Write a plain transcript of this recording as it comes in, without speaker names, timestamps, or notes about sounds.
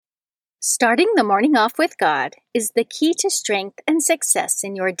Starting the morning off with God is the key to strength and success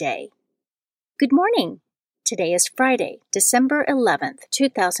in your day. Good morning. Today is Friday, December 11th,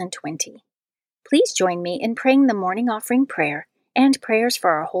 2020. Please join me in praying the morning offering prayer and prayers for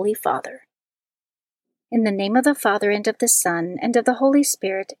our Holy Father. In the name of the Father, and of the Son, and of the Holy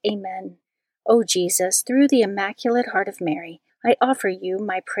Spirit, Amen. O Jesus, through the Immaculate Heart of Mary, I offer you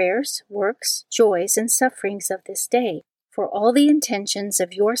my prayers, works, joys, and sufferings of this day, for all the intentions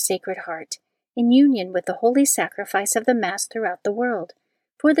of your Sacred Heart, in union with the holy sacrifice of the Mass throughout the world,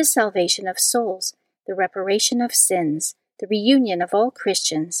 for the salvation of souls, the reparation of sins, the reunion of all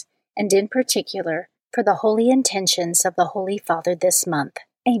Christians, and in particular, for the holy intentions of the Holy Father this month.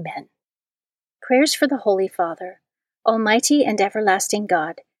 Amen. Prayers for the Holy Father. Almighty and everlasting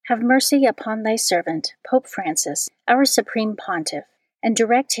God, have mercy upon thy servant, Pope Francis, our Supreme Pontiff, and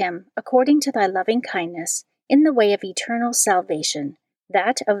direct him, according to thy loving kindness, in the way of eternal salvation,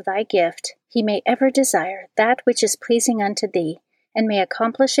 that of thy gift he may ever desire that which is pleasing unto thee, and may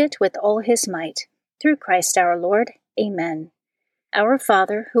accomplish it with all his might. Through Christ our Lord. Amen. Our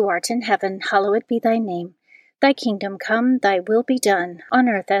Father, who art in heaven, hallowed be thy name. Thy kingdom come, thy will be done, on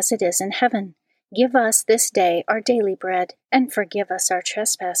earth as it is in heaven. Give us this day our daily bread, and forgive us our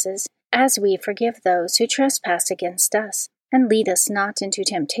trespasses, as we forgive those who trespass against us. And lead us not into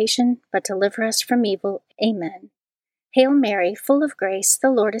temptation, but deliver us from evil. Amen. Hail Mary, full of grace, the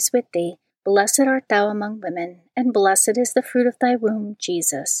Lord is with thee. Blessed art thou among women, and blessed is the fruit of thy womb,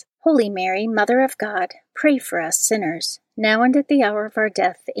 Jesus. Holy Mary, Mother of God, pray for us sinners, now and at the hour of our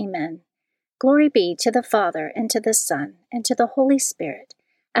death. Amen. Glory be to the Father, and to the Son, and to the Holy Spirit,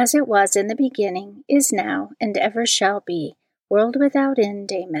 as it was in the beginning, is now, and ever shall be, world without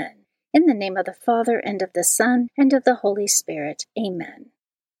end. Amen. In the name of the Father, and of the Son, and of the Holy Spirit. Amen.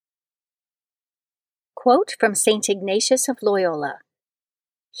 Quote from St. Ignatius of Loyola: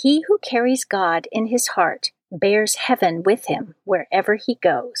 He who carries God in his heart bears heaven with him wherever he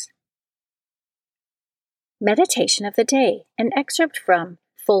goes. Meditation of the Day, an excerpt from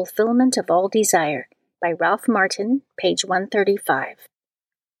Fulfillment of All Desire by Ralph Martin, page 135.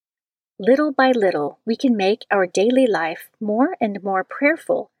 Little by little, we can make our daily life more and more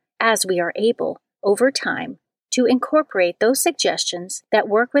prayerful as we are able, over time, to incorporate those suggestions that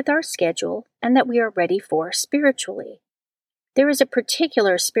work with our schedule and that we are ready for spiritually. There is a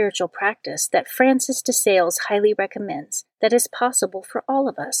particular spiritual practice that Francis de Sales highly recommends that is possible for all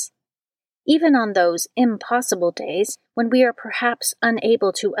of us. Even on those impossible days when we are perhaps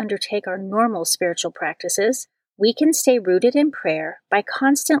unable to undertake our normal spiritual practices, we can stay rooted in prayer by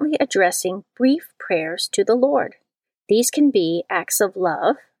constantly addressing brief prayers to the Lord. These can be acts of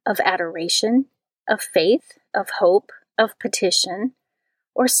love, of adoration, of faith, of hope, of petition,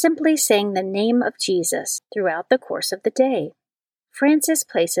 or simply saying the name of Jesus throughout the course of the day. Francis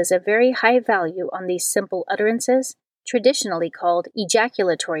places a very high value on these simple utterances, traditionally called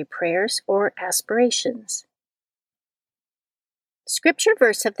ejaculatory prayers or aspirations. Scripture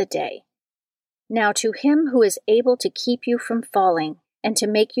verse of the day. Now to him who is able to keep you from falling, and to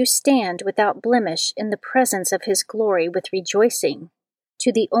make you stand without blemish in the presence of his glory with rejoicing,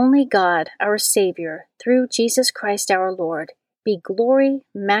 to the only God, our Savior, through Jesus Christ our Lord, be glory,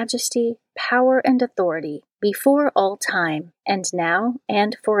 majesty, power, and authority, before all time, and now,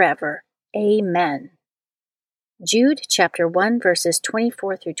 and forever. Amen. Jude chapter 1, verses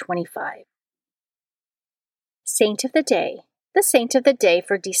 24 through 25. Saint of the Day. The saint of the day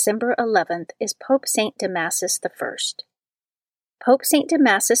for December 11th is Pope Saint Damasus I. Pope Saint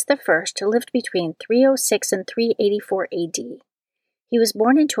Damasus I lived between 306 and 384 A.D. He was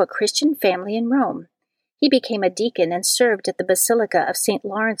born into a Christian family in Rome. He became a deacon and served at the Basilica of St.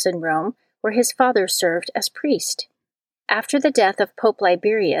 Lawrence in Rome, where his father served as priest. After the death of Pope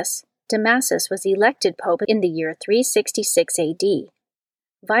Liberius, Damasus was elected pope in the year 366 A.D.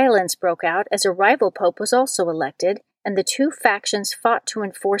 Violence broke out as a rival pope was also elected, and the two factions fought to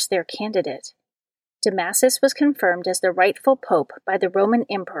enforce their candidate. Damasus was confirmed as the rightful pope by the Roman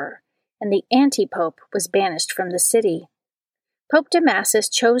emperor, and the anti-pope was banished from the city. Pope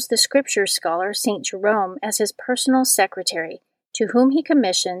Damasus chose the scripture scholar St. Jerome as his personal secretary, to whom he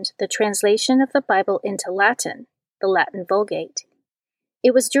commissioned the translation of the Bible into Latin, the Latin Vulgate.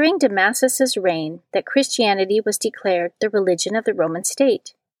 It was during Damasus's reign that Christianity was declared the religion of the Roman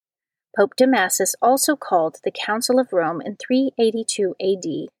state. Pope Damasus also called the Council of Rome in 382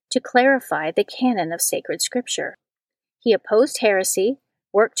 A.D. to clarify the canon of sacred scripture. He opposed heresy,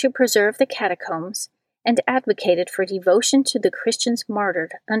 worked to preserve the catacombs, and advocated for devotion to the Christians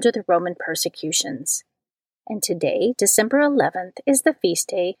martyred under the Roman persecutions. And today, December 11th, is the feast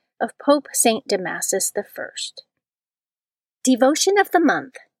day of Pope Saint Damasus I. Devotion of the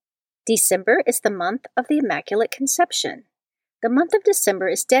Month. December is the month of the Immaculate Conception. The month of December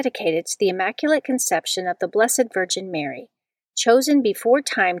is dedicated to the Immaculate Conception of the Blessed Virgin Mary, chosen before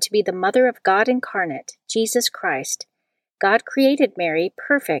time to be the Mother of God incarnate, Jesus Christ. God created Mary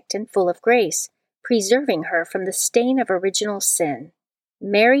perfect and full of grace, preserving her from the stain of original sin.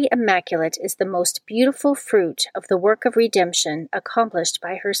 Mary Immaculate is the most beautiful fruit of the work of redemption accomplished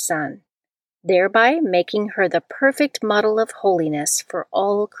by her Son, thereby making her the perfect model of holiness for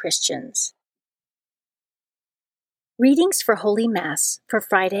all Christians. Readings for Holy Mass for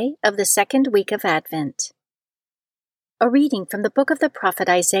Friday of the second week of Advent. A reading from the book of the prophet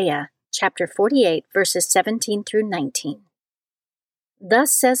Isaiah, chapter 48, verses 17 through 19.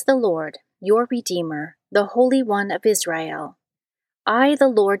 Thus says the Lord, your Redeemer, the Holy One of Israel. I, the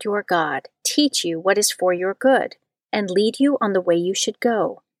Lord your God, teach you what is for your good, and lead you on the way you should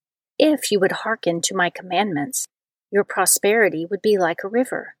go. If you would hearken to my commandments, your prosperity would be like a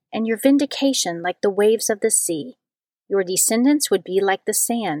river, and your vindication like the waves of the sea. Your descendants would be like the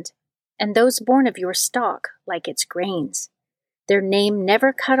sand, and those born of your stock like its grains. Their name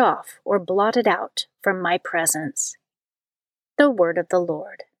never cut off or blotted out from my presence. The Word of the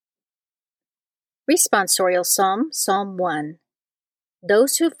Lord. Responsorial Psalm, Psalm 1.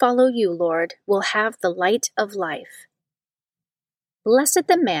 Those who follow you, Lord, will have the light of life. Blessed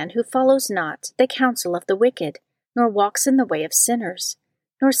the man who follows not the counsel of the wicked, nor walks in the way of sinners,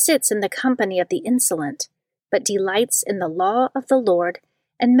 nor sits in the company of the insolent, but delights in the law of the Lord,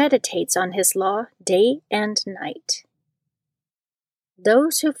 and meditates on his law day and night.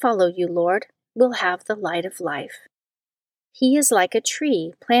 Those who follow you, Lord, will have the light of life. He is like a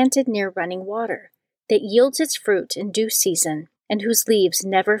tree planted near running water, that yields its fruit in due season, and whose leaves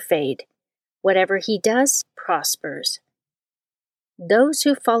never fade. Whatever he does prospers. Those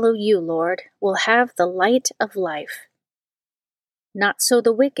who follow you, Lord, will have the light of life. Not so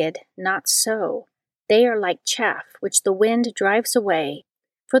the wicked, not so. They are like chaff which the wind drives away.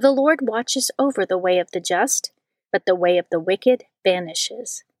 For the Lord watches over the way of the just, but the way of the wicked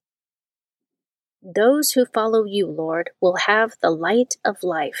vanishes. Those who follow you, Lord, will have the light of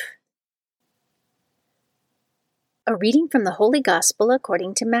life. A reading from the Holy Gospel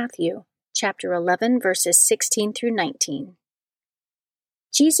according to Matthew, chapter 11, verses 16 through 19.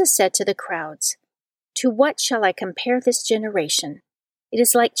 Jesus said to the crowds, To what shall I compare this generation? It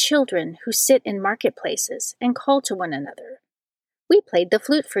is like children who sit in marketplaces and call to one another. We played the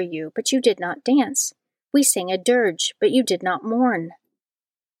flute for you, but you did not dance. We sang a dirge, but you did not mourn.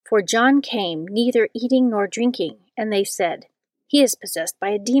 For John came neither eating nor drinking, and they said, He is possessed by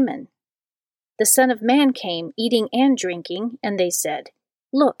a demon. The Son of Man came eating and drinking, and they said,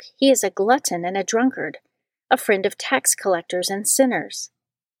 Look, he is a glutton and a drunkard, a friend of tax collectors and sinners.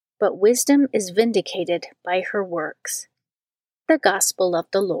 But wisdom is vindicated by her works. The Gospel of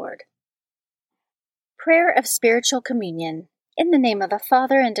the Lord. Prayer of Spiritual Communion. In the name of the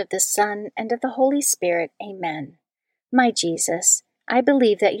Father, and of the Son, and of the Holy Spirit. Amen. My Jesus, I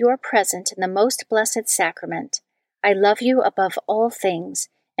believe that you are present in the most blessed sacrament. I love you above all things,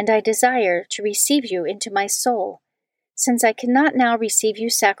 and I desire to receive you into my soul. Since I cannot now receive you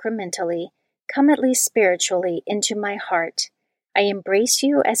sacramentally, come at least spiritually into my heart. I embrace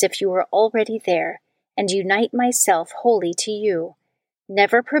you as if you were already there, and unite myself wholly to you.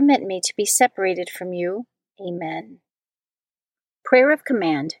 Never permit me to be separated from you. Amen. Prayer of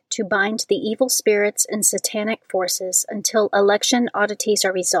Command to bind the evil spirits and satanic forces until election oddities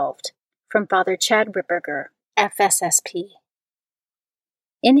are resolved. From Father Chad Ripperger, FSSP.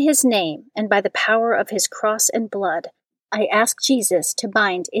 In his name, and by the power of his cross and blood, I ask Jesus to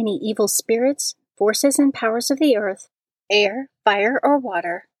bind any evil spirits, forces, and powers of the earth, air, fire, or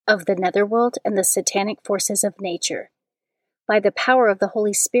water, of the netherworld and the satanic forces of nature. By the power of the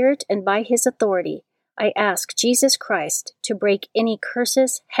Holy Spirit and by his authority, I ask Jesus Christ to break any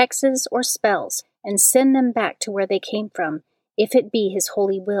curses, hexes, or spells, and send them back to where they came from, if it be his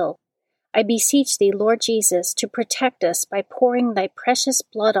holy will. I beseech thee, Lord Jesus, to protect us by pouring thy precious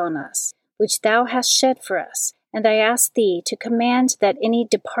blood on us, which thou hast shed for us, and I ask thee to command that any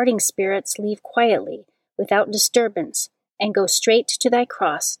departing spirits leave quietly, without disturbance, and go straight to thy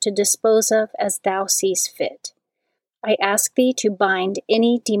cross to dispose of as thou seest fit. I ask thee to bind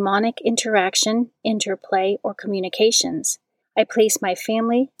any demonic interaction, interplay, or communications. I place my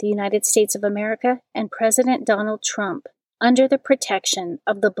family, the United States of America, and President Donald Trump under the protection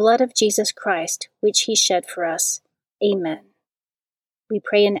of the blood of Jesus Christ, which he shed for us. Amen. We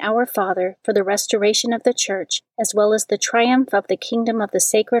pray in Our Father for the restoration of the Church, as well as the triumph of the kingdom of the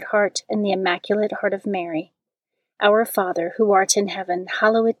Sacred Heart and the Immaculate Heart of Mary. Our Father, who art in heaven,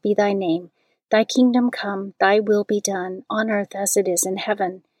 hallowed be thy name. Thy kingdom come, thy will be done, on earth as it is in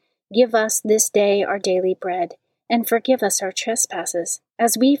heaven. Give us this day our daily bread, and forgive us our trespasses,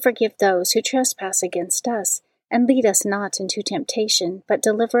 as we forgive those who trespass against us. And lead us not into temptation, but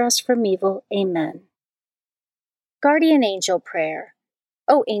deliver us from evil. Amen. Guardian Angel Prayer.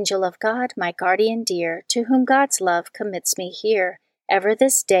 O angel of God, my guardian dear, to whom God's love commits me here, ever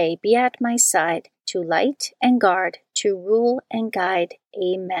this day be at my side, to light and guard, to rule and guide.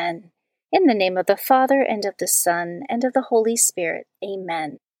 Amen. In the name of the Father, and of the Son, and of the Holy Spirit.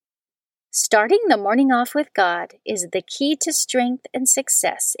 Amen. Starting the morning off with God is the key to strength and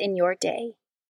success in your day.